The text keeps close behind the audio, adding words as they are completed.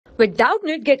With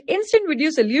Doubtnut, get instant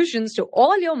video solutions to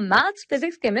all your maths,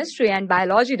 physics, chemistry, and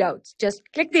biology doubts. Just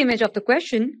click the image of the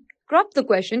question, crop the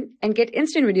question, and get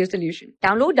instant video solution.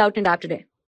 Download Doubtnut app today.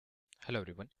 Hello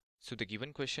everyone. So the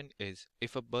given question is,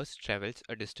 if a bus travels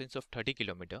a distance of 30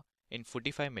 km in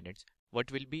 45 minutes,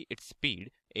 what will be its speed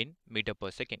in meter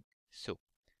per second? So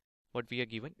what we are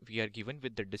given? We are given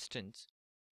with the distance,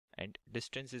 and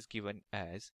distance is given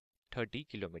as 30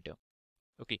 km.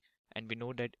 Okay, and we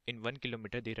know that in 1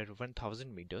 kilometer there are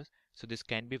 1000 meters, so this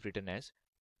can be written as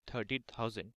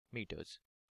 30,000 meters.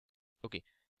 Okay,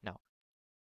 now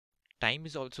time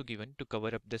is also given to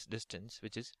cover up this distance,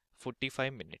 which is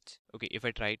 45 minutes. Okay, if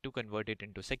I try to convert it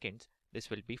into seconds, this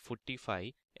will be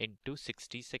 45 into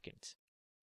 60 seconds.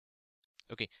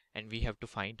 Okay, and we have to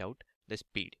find out the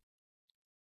speed.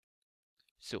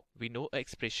 So we know an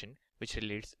expression which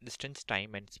relates distance,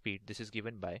 time, and speed. This is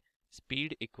given by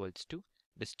speed equals to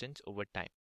distance over time.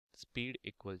 Speed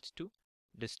equals to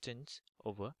distance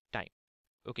over time.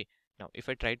 Okay, now if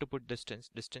I try to put distance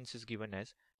is given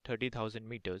as 30,000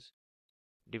 meters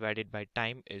divided by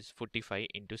time is 45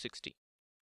 into 60.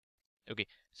 Okay,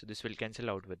 so this will cancel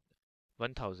out with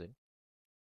 1000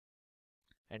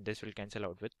 and this will cancel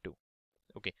out with 2.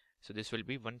 Okay, so this will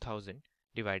be 1000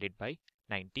 divided by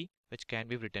 90, which can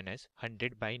be written as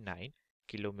 100 by 9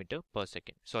 meter per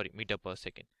second.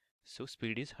 So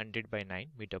speed is 100 by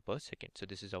 9 meter per second. So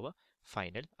this is our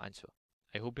final answer.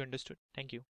 I hope you understood.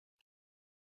 Thank you.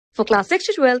 For class 6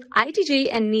 to 12, IIT JEE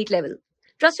and NEET level.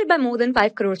 Trusted by more than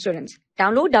 5 crore students.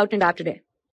 Download Doubtnut app today.